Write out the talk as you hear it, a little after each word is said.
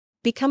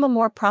Become a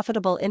more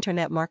profitable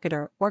internet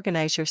marketer.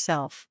 Organize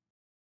yourself.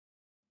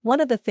 One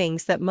of the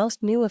things that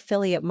most new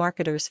affiliate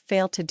marketers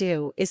fail to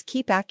do is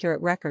keep accurate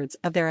records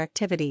of their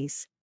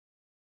activities.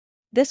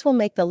 This will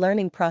make the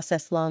learning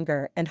process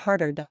longer and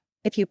harder.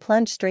 If you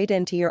plunge straight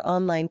into your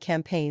online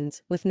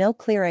campaigns with no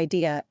clear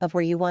idea of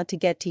where you want to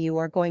get to, you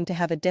are going to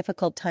have a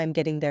difficult time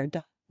getting there.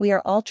 We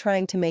are all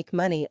trying to make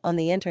money on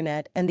the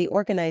internet, and the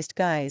organized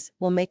guys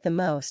will make the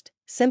most,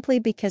 simply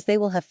because they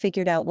will have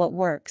figured out what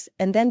works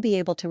and then be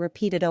able to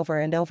repeat it over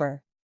and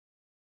over.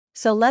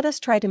 So let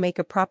us try to make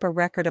a proper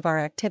record of our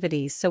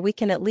activities so we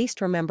can at least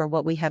remember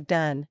what we have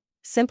done.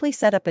 Simply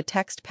set up a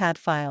text pad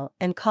file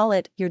and call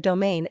it your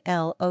domain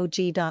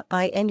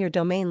log.in. Your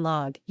domain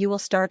log. You will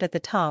start at the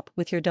top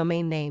with your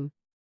domain name.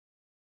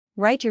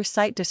 Write your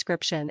site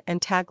description and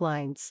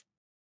taglines.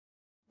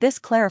 This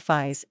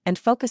clarifies and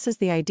focuses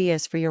the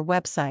ideas for your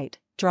website.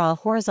 Draw a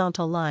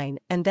horizontal line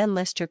and then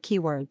list your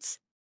keywords.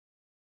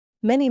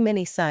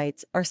 Many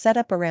sites are set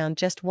up around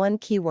just one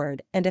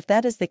keyword, and if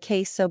that is the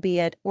case, so be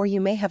it. Or you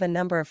may have a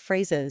number of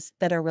phrases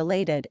that are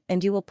related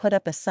and you will put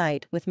up a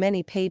site with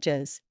many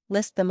pages.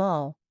 List them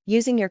all.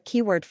 Using your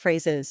keyword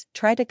phrases,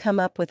 try to come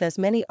up with as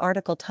many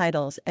article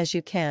titles as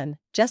you can,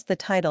 just the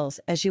titles,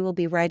 as you will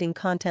be writing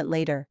content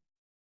later.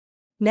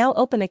 Now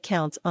open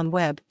accounts on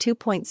Web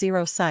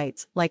 2.0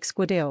 sites like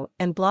Squidoo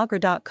and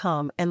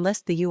Blogger.com and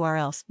list the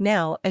URLs.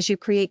 Now, as you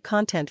create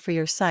content for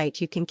your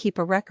site, you can keep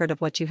a record of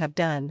what you have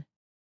done.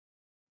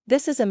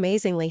 This is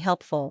amazingly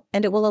helpful,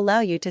 and it will allow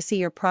you to see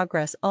your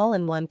progress all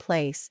in one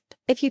place.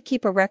 If you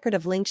keep a record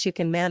of links you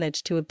can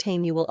manage to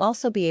obtain, you will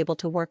also be able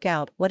to work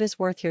out what is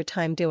worth your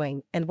time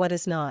doing and what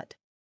is not.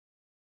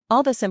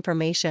 All this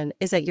information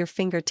is at your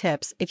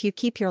fingertips if you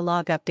keep your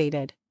log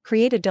updated.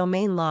 Create a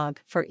domain log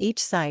for each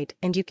site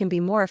and you can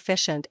be more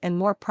efficient and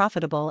more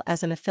profitable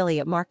as an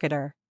affiliate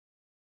marketer.